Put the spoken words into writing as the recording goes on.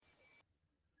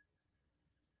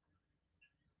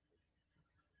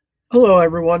Hello,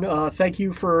 everyone. Thank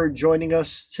you for joining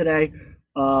us today.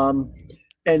 Um,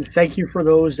 and thank you for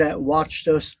those that watched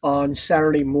us on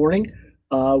Saturday morning.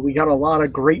 We got a lot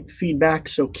of great feedback,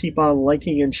 so keep on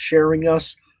liking and sharing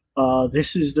us.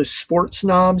 This is the Sports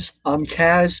Snobs. I'm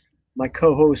Kaz, my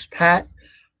co host, Pat.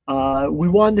 We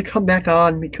wanted to come back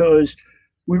on because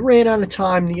we ran out of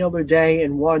time the other day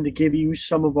and wanted to give you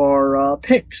some of our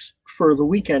picks for the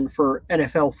weekend for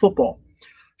NFL football.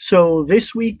 So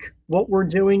this week, what we're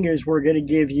doing is we're going to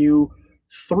give you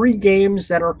three games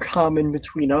that are common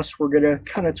between us. We're going to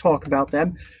kind of talk about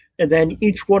them. And then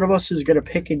each one of us is going to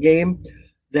pick a game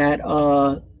that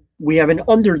we have an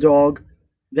underdog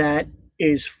that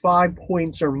is 5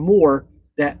 points or more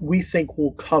that we think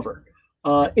will cover.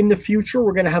 In the future,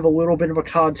 we're going to have a little bit of a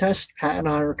contest. Pat and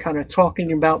I are kind of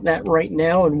talking about that right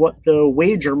now and what the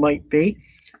wager might be.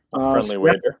 Friendly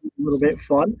wager. A little bit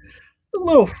fun. A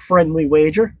little friendly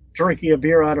wager, drinking a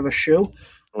beer out of a shoe.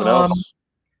 Who knows?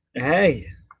 Hey,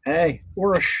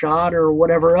 or a shot or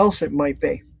whatever else it might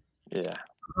be. Yeah.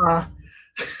 Uh,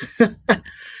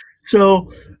 so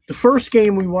the first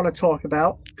game we want to talk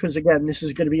about, because again, this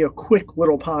is going to be a quick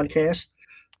little podcast.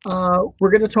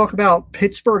 We're going to talk about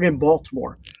Pittsburgh and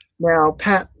Baltimore. Now,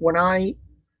 Pat, when I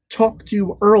talked to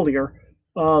you earlier,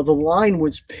 the line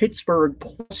was Pittsburgh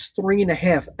plus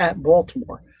 3.5 at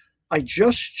Baltimore. I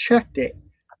just checked it.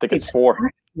 I think it's 4.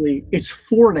 Actually, it's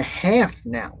 4.5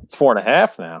 now. It's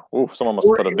 4.5 now. Ooh, someone must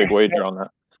have put a big wager on that.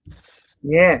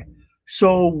 Yeah.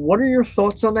 So what are your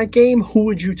thoughts on that game? Who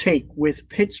would you take with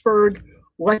Pittsburgh?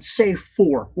 Let's say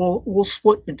 4. We'll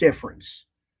split the difference.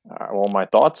 Well, my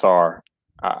thoughts are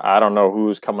I don't know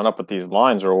who's coming up with these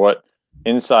lines or what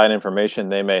inside information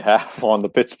they may have on the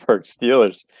Pittsburgh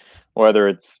Steelers, whether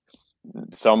it's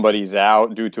somebody's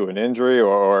out due to an injury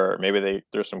or maybe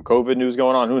there's some COVID news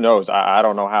going on. Who knows? I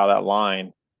don't know how that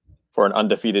line for an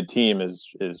undefeated team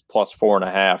is plus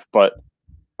 4.5. But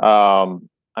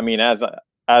I mean, as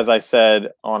I said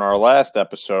on our last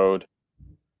episode,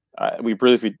 we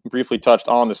briefly touched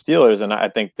on the Steelers, and I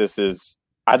think it's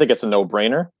a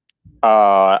no-brainer.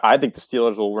 I think the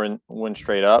Steelers will win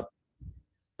straight up,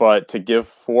 but to give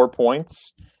 4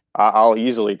 points, I'll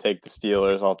easily take the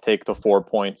Steelers. I'll take the 4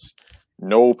 points.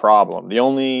 No problem. The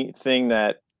only thing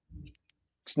that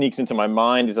sneaks into my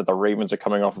mind is that the Ravens are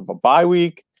coming off of a bye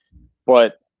week,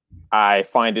 but I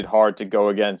find it hard to go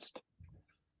against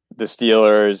the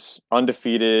Steelers,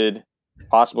 undefeated,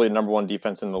 possibly the number one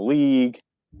defense in the league.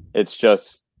 It's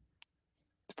just,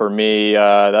 for me,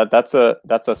 that's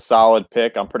a solid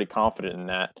pick. I'm pretty confident in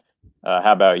that.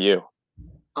 How about you?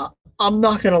 I'm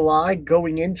not going to lie.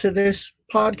 Going into this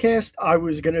podcast, I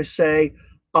was going to say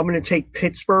I'm going to take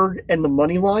Pittsburgh and the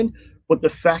money line, but the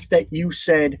fact that you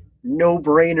said no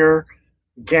brainer,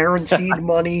 guaranteed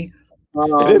money,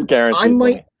 it is guaranteed. I might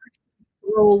money.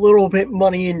 throw a little bit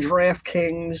money in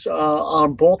DraftKings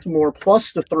on Baltimore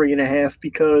plus the 3.5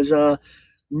 because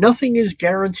nothing is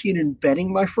guaranteed in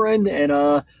betting, my friend.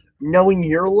 And knowing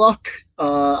your luck,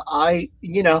 I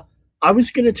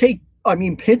was going to take. I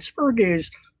mean, Pittsburgh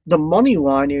is the money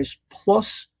line is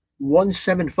plus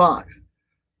 175.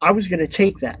 I was going to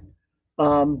take that.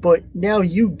 But now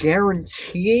you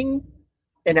guaranteeing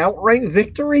an outright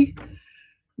victory?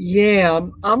 Yeah,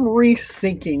 I'm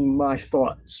rethinking my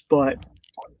thoughts. But,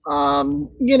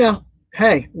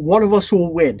 hey, one of us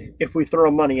will win if we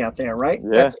throw money out there, right?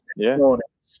 Yeah.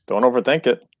 Don't overthink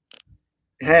it.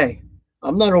 Hey,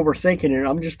 I'm not overthinking it.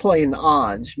 I'm just playing the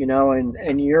odds,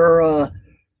 and your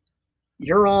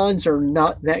odds are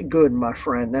not that good, my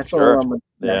friend. That's all I'm going to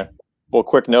say. Yeah. Well,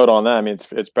 quick note on that. I mean,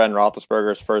 it's Ben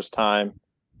Roethlisberger's first time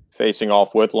facing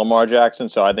off with Lamar Jackson,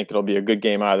 so I think it'll be a good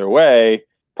game either way.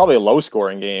 Probably a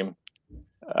low-scoring game,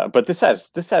 but this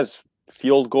has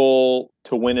field goal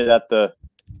to win it at the,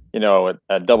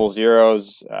 at double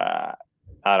zeros. I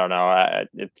don't know.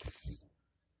 It's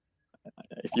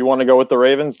if you want to go with the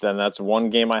Ravens, then that's one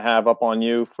game I have up on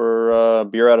you for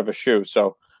beer out of a shoe.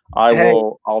 So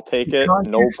I'll take it.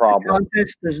 No problem. The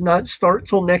contest does not start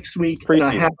till next week. And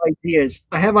I have ideas.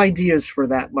 I have ideas for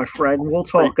that, my friend. We'll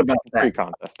talk about that.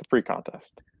 The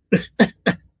pre-contest.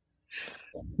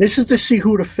 This is to see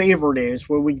who the favorite is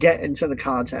when we get into the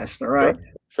contest. All right.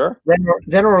 Sure.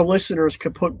 Then our listeners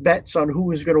could put bets on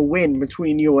who is going to win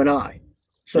between you and I.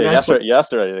 So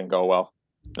yesterday didn't go well.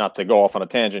 Not to go off on a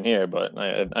tangent here, but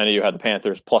I know you had the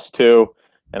Panthers +2.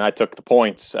 And I took the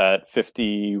points at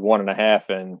 51.5,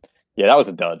 and yeah, that was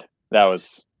a dud. That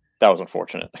was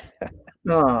unfortunate.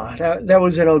 That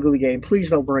was an ugly game. Please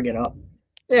don't bring it up.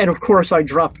 And of course, I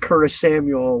dropped Curtis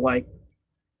Samuel like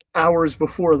hours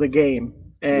before the game,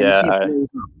 and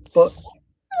but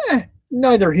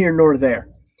neither here nor there.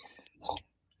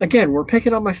 Again, we're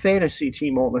picking on my fantasy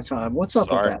team all the time. What's up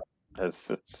with Sorry, that? it's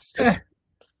Eh, just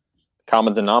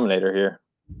common denominator here.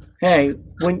 hey,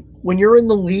 when you're in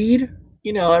the lead,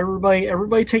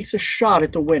 everybody takes a shot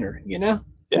at the winner. Yeah,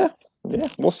 yeah,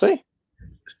 we'll see.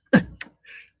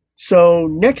 So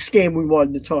next game we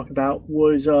wanted to talk about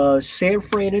was San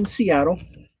Fran and Seattle,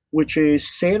 which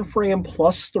is San Fran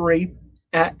 +3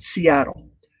 at Seattle.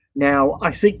 Now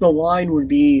I think the line would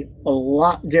be a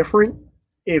lot different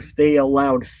if they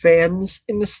allowed fans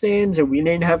in the stands and we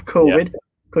didn't have Yeah, COVID,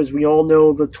 because we all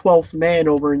know the 12th man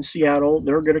over in Seattle,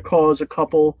 they're going to cause a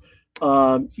couple,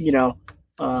 um, you know,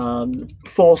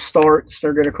 false starts.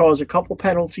 They're going to cause a couple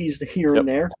penalties here and yep.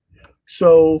 there.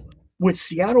 So with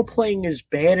Seattle playing as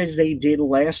bad as they did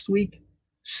last week,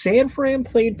 San Fran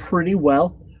played pretty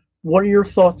well. What are your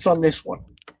thoughts on this one?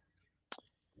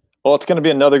 Well, it's going to be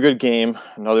another good game,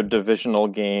 another divisional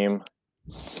game.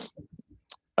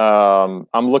 I'm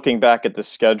looking back at the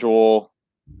schedule.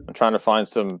 I'm trying to find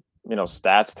some,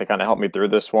 stats to kind of help me through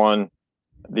this one.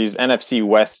 These NFC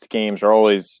West games are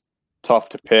always tough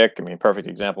to pick. I mean, perfect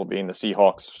example being the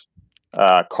Seahawks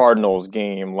Cardinals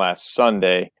game last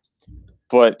Sunday.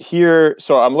 But here,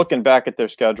 so I'm looking back at their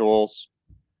schedules.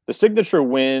 The signature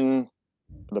win,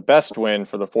 the best win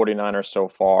for the 49ers so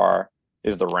far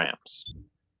is the Rams.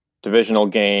 Divisional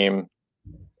game.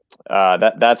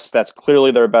 That's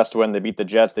clearly their best win. They beat the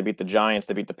Jets, they beat the Giants,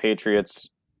 they beat the Patriots.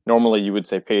 Normally you would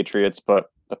say Patriots,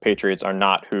 but the Patriots are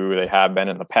not who they have been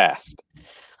in the past.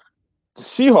 The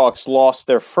Seahawks lost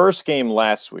their first game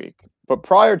last week, but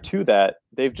prior to that,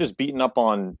 they've just beaten up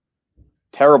on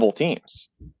terrible teams.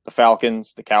 The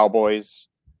Falcons, the Cowboys,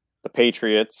 the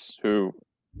Patriots, who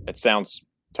it sounds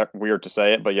weird to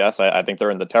say it, but yes, I think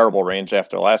they're in the terrible range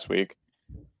after last week.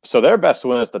 So their best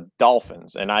win is the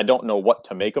Dolphins, and I don't know what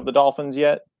to make of the Dolphins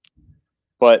yet,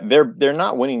 but they're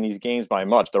not winning these games by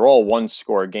much. They're all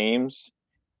one-score games.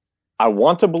 I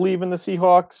want to believe in the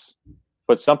Seahawks,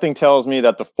 but something tells me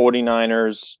that the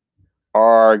 49ers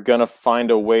are going to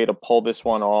find a way to pull this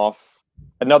one off.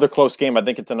 Another close game. I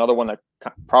think it's another one that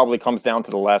probably comes down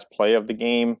to the last play of the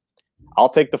game. I'll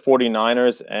take the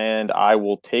 49ers, and I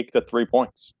will take the 3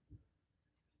 points.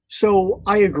 So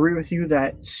I agree with you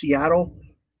that Seattle,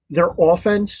 their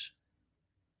offense,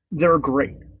 they're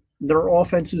great. Their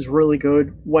offense is really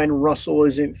good when Russell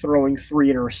isn't throwing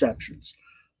 3 interceptions.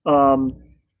 Um,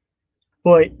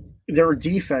 but their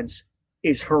defense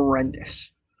is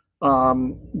horrendous.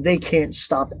 They can't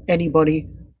stop anybody.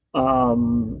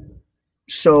 Um,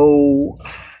 so,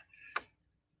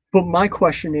 but my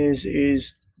question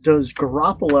is does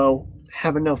Garoppolo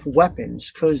have enough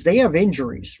weapons? Because they have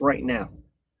injuries right now.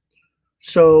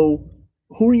 So,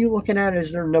 who are you looking at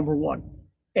as their number one?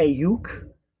 Ayuk,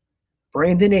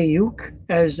 Brandon Ayuk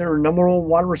as their number one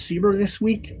wide receiver this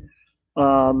week.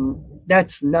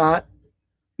 That's not,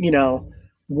 you know,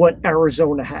 what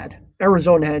Arizona had.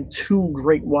 Arizona had two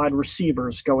great wide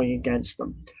receivers going against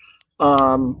them.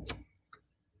 Um,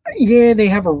 yeah, they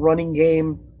have a running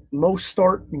game.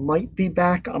 Mostart might be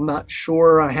back. I'm not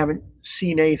sure. I haven't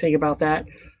seen anything about that.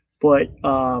 But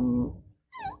I'm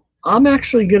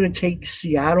actually going to take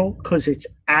Seattle because it's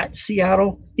at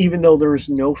Seattle, even though there's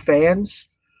no fans.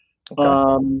 Okay.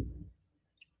 Um,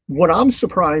 what I'm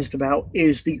surprised about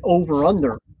is the over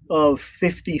under of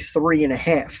 53 and a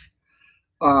half.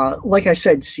 Like I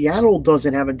said, Seattle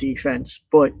doesn't have a defense,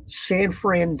 but San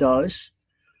Fran does.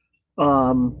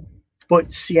 Um,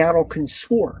 but Seattle can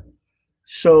score.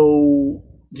 So,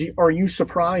 are you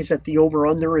surprised that the over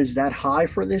under is that high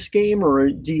for this game, or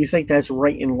do you think that's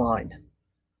right in line?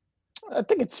 I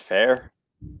think it's fair.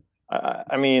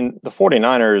 I mean, the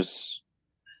 49ers,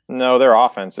 no, their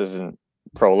offense isn't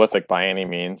prolific by any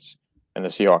means. And the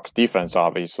Seahawks defense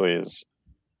obviously is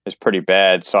pretty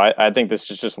bad. So I think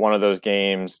this is just one of those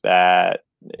games that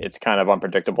it's kind of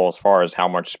unpredictable as far as how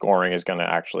much scoring is going to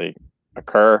actually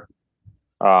occur.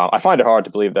 I find it hard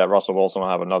to believe that Russell Wilson will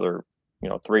have another,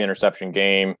 3 interception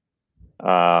game.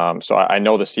 So I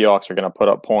know the Seahawks are going to put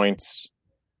up points,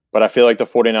 but I feel like the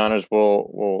 49ers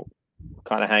will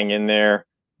kind of hang in there.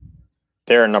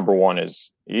 Their number one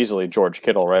is easily George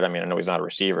Kittle, right? I mean, I know he's not a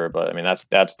receiver, but I mean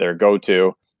that's their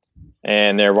go-to.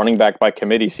 And their running back by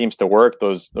committee seems to work.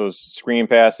 Those screen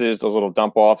passes, those little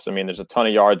dump offs. I mean, there's a ton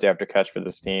of yards after catch for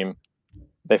this team.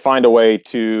 They find a way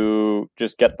to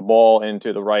just get the ball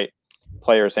into the right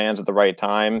player's hands at the right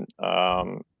time.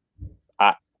 I'll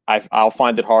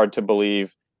find it hard to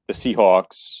believe the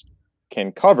Seahawks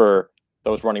can cover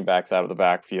those running backs out of the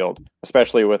backfield,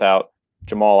 especially without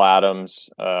Jamal Adams.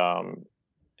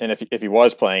 And if he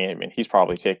was playing, I mean, he's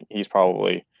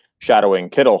probably shadowing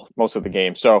Kittle most of the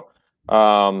game. So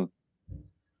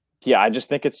Yeah, I just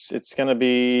think it's going to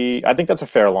be. I think that's a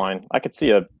fair line. I could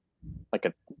see a like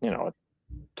a a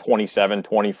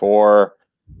 27-24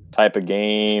 type of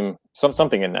game,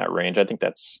 something in that range. I think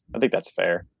that's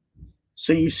fair.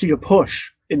 So you see a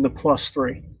push in the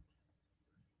 +3.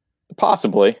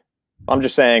 Possibly. I'm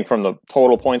just saying from the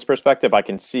total points perspective, I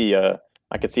could see the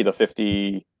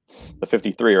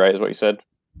 53, right, is what you said.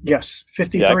 Yes, Yeah,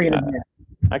 53 and a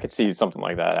half. I could see something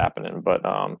like that happening, but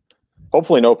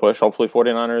hopefully no push. Hopefully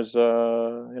 49ers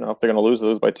if they're going to lose, they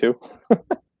lose by 2.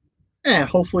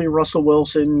 Hopefully Russell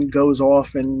Wilson goes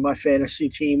off and my fantasy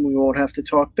team, we won't have to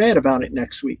talk bad about it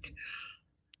next week.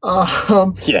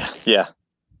 Um, Yeah, yeah.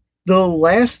 the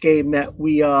last game that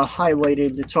we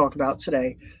highlighted to talk about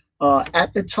today,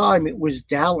 at the time it was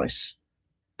Dallas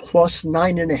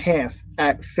 +9.5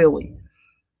 at Philly.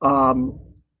 Um,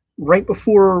 right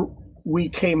before we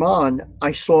came on,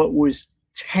 I saw it was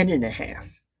 10.5.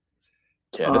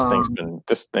 Yeah, Um,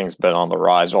 this thing's been on the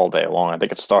rise all day long. I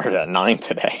think it started at 9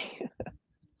 today.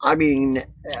 I mean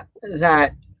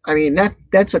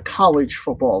that's a college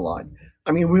football line.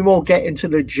 I mean, we won't get into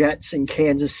the Jets in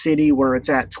Kansas City where it's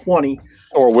at 20.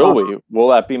 Or will Uh, we? Will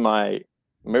that be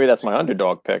maybe that's my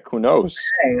underdog pick. Who knows?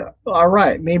 hey, all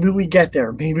right, maybe we get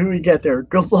there. Maybe we get there.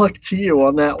 Good luck to you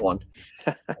on that one.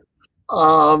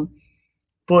 Um,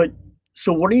 but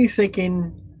so what are you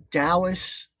thinking?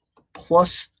 Dallas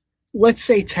plus, let's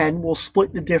say 10. We'll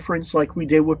split the difference like we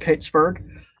did with Pittsburgh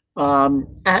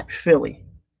at Philly.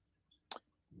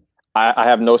 I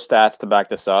have no stats to back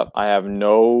this up.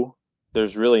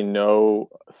 There's really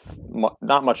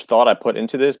not much thought I put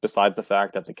into this besides the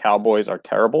fact that the Cowboys are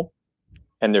terrible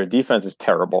and their defense is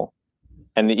terrible.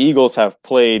 And the Eagles have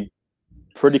played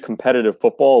pretty competitive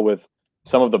football with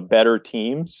some of the better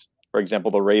teams, for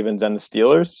example, the Ravens and the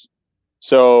Steelers.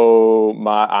 So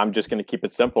I'm just going to keep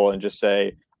it simple and just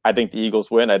say I think the Eagles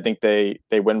win. I think they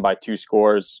win by 2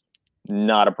 scores.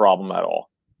 Not a problem at all.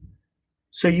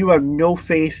 So you have no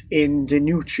faith in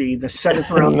DiNucci, the 7th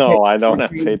round pick. No, I don't have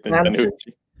faith in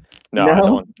DiNucci. No, I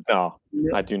don't. No,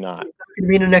 I do not. He's going to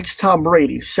be the next Tom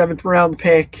Brady, 7th round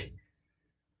pick.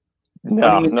 No,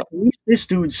 I mean, no. at least this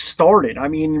dude started. I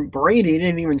mean, Brady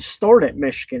didn't even start at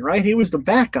Michigan, right? He was the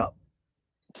backup.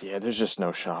 Yeah, there's just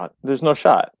no shot. There's no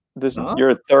shot. Huh?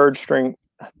 You're a third string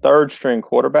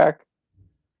quarterback.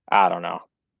 I don't know.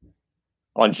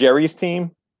 On Jerry's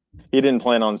team, he didn't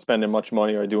plan on spending much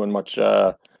money or doing much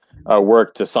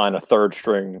work to sign a third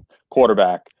string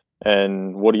quarterback.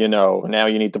 And what do you know? Now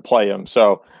you need to play him.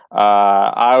 So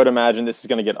I would imagine this is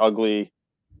going to get ugly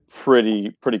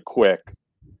pretty quick.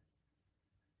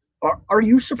 Are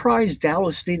you surprised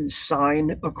Dallas didn't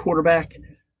sign a quarterback?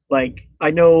 Like, I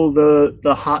know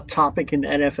the hot topic in the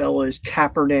NFL is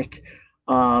Kaepernick,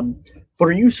 but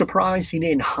are you surprised he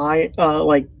didn't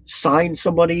sign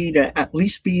somebody to at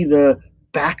least be the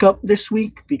backup this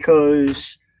week?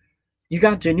 Because you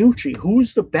got DiNucci.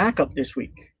 Who's the backup this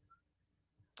week?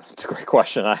 It's a great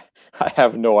question. I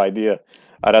have no idea.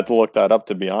 I'd have to look that up,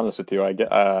 to be honest with you.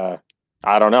 I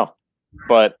don't know.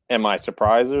 But am I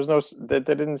surprised that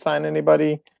they didn't sign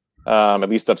anybody, at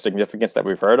least of significance that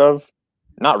we've heard of?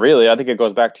 Not really. I think it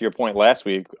goes back to your point last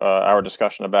week, our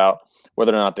discussion about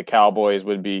whether or not the Cowboys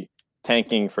would be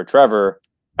tanking for Trevor.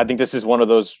 I think this is one of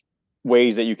those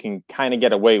ways that you can kind of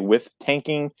get away with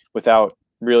tanking without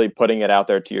really putting it out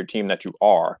there to your team that you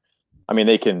are. I mean,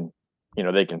 they can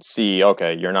see,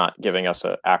 okay, you're not giving us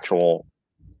an actual,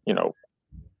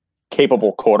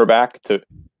 capable quarterback to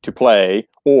play,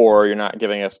 or you're not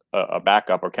giving us a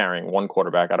backup or carrying one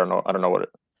quarterback. I don't know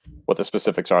what the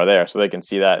specifics are there. So they can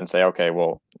see that and say, okay,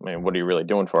 well, I mean, what are you really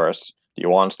doing for us? Do you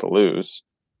want us to lose?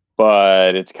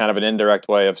 But it's kind of an indirect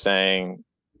way of saying,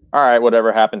 all right,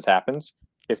 whatever happens, happens.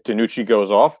 If DiNucci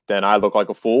goes off, then I look like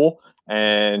a fool,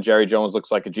 and Jerry Jones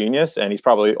looks like a genius, and he's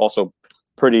probably also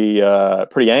pretty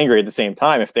angry at the same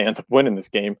time if they end up winning this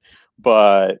game.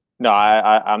 But no,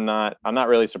 I'm not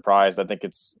really surprised. I think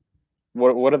it's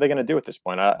what are they going to do at this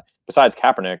point? Besides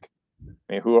Kaepernick,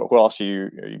 I mean, who else are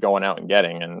you going out and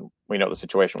getting? And we know the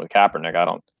situation with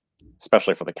Kaepernick.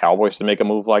 Especially for the Cowboys to make a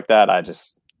move like that. I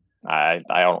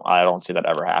don't see that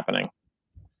ever happening.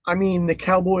 I mean, the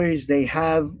Cowboys, they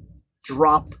have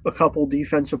dropped a couple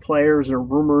defensive players. They're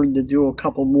rumored to do a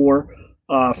couple more.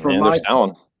 They're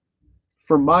selling.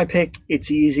 For my pick,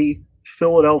 it's easy.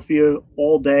 Philadelphia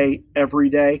all day, every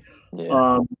day.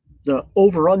 Yeah. The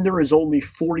over-under is only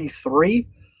 43.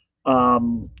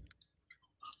 I'm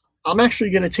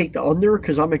actually going to take the under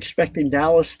because I'm expecting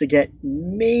Dallas to get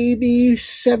maybe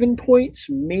 7 points,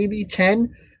 maybe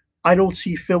 10. I don't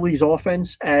see Philly's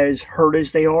offense as hurt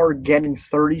as they are getting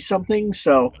 30-something.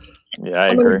 So yeah, I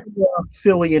agree.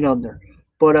 Philly and under.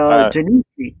 But Uh,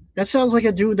 Danucci, that sounds like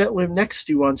a dude that lived next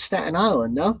to you on Staten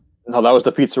Island, no? no, that was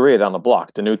the pizzeria down the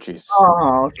block, Danucci's.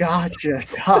 Oh, gotcha.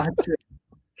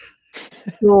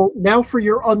 So now for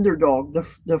your underdog,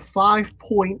 the 5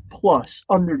 point plus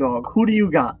underdog. Who do you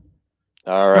got?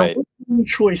 All There right. weren't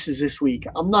choices this week.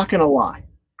 I'm not gonna lie.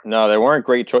 No, they weren't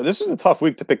great choice. This is a tough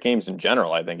week to pick games in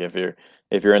general. I think if you're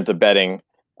into betting,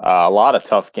 a lot of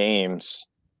tough games.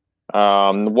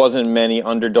 There wasn't many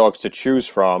underdogs to choose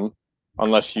from,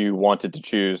 unless you wanted to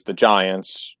choose the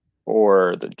Giants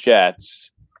or the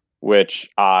Jets, which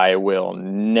I will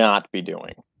not be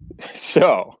doing.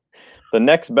 So, the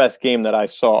next best game that I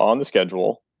saw on the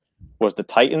schedule was the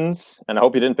Titans, and I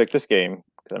hope you didn't pick this game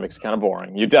because that makes it kind of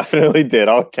boring. You definitely did.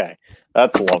 Okay,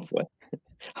 that's lovely.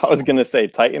 I was gonna say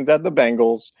Titans at the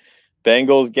Bengals.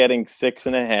 Bengals getting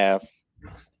 6.5.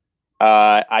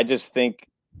 I just think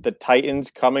the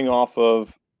Titans coming off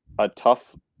of a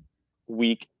tough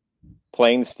week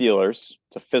playing the Steelers.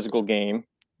 It's a physical game.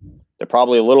 They're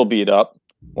probably a little beat up.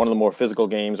 One of the more physical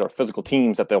games or physical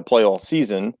teams that they'll play all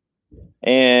season.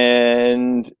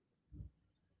 And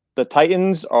the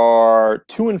Titans are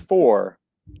 2-4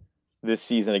 this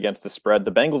season against the spread.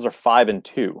 The Bengals are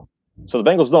 5-2. So the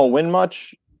Bengals don't win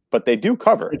much, but they do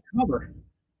cover. They cover.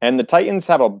 And the Titans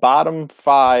have a bottom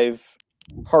 5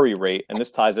 hurry rate, and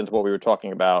this ties into what we were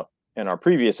talking about in our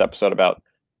previous episode about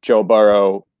Joe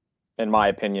Burrow, in my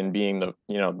opinion, being the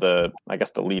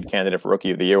lead candidate for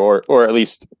Rookie of the Year, or at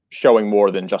least showing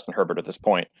more than Justin Herbert at this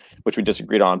point, which we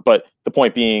disagreed on. But the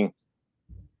point being,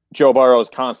 Joe Burrow is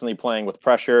constantly playing with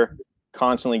pressure,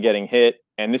 constantly getting hit,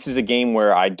 and this is a game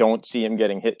where I don't see him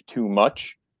getting hit too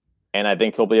much, and I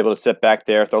think he'll be able to sit back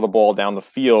there, throw the ball down the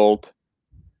field.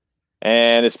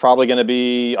 And it's probably going to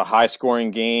be a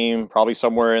high-scoring game, probably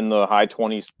somewhere in the high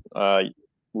 20s,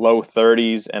 low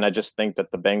 30s. And I just think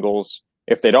that the Bengals,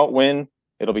 if they don't win,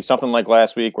 it'll be something like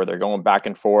last week where they're going back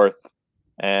and forth.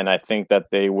 And I think that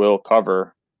they will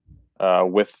cover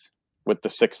with the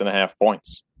 6.5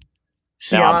 points.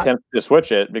 See, now I'm tempted to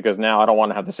switch it because now I don't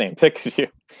want to have the same pick as you.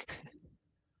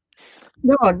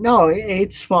 no,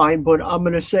 it's fine. But I'm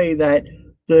gonna say that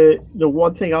the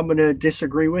one thing I'm gonna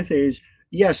disagree with is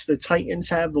yes, the Titans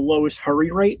have the lowest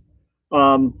hurry rate.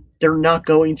 They're not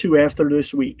going to after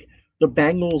this week. The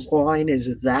Bengals line is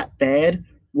that bad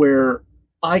where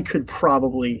I could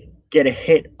probably get a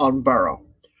hit on Burrow.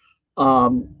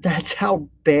 That's how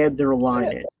bad their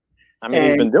line is. I mean,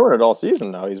 he's been doing it all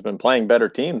season, though. He's been playing better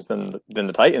teams than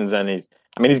the Titans, and he's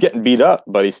getting beat up,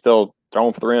 but he's still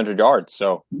throwing for 300 yards.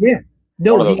 So yeah,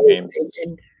 no, one of those games.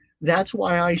 And that's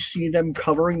why I see them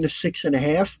covering the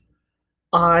 6.5.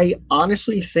 I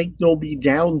honestly think they'll be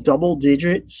down double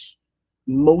digits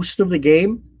most of the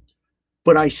game,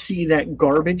 but I see that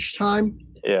garbage time.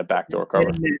 Yeah, backdoor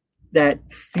cover. That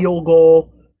field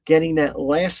goal, getting that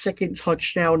last second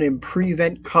touchdown and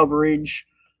prevent coverage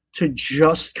to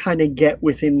just kind of get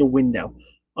within the window.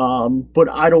 But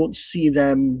I don't see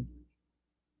them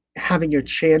having a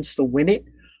chance to win it.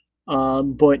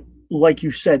 But like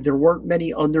you said, there weren't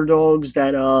many underdogs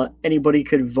that anybody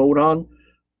could vote on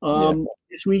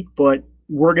this week, but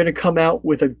we're going to come out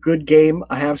with a good game.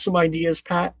 I have some ideas,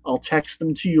 Pat. I'll text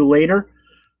them to you later.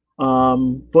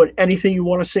 But anything you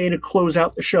want to say to close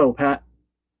out the show, Pat?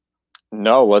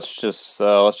 No, let's just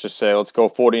say let's go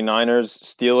 49ers,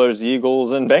 Steelers,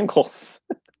 Eagles, and Bengals.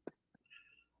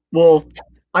 Well,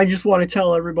 I just want to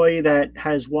tell everybody that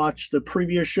has watched the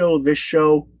previous show, this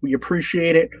show, we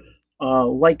appreciate it.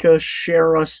 Like us,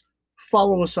 share us,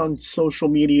 follow us on social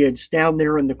media. It's down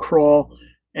there in the crawl.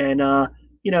 And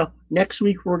next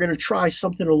week we're going to try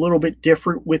something a little bit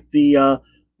different with the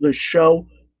show.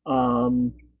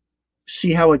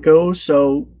 See how it goes.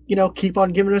 So, keep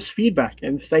on giving us feedback.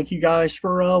 And thank you guys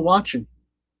for watching.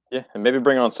 Yeah, and maybe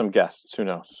bring on some guests. Who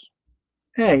knows?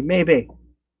 Hey, maybe.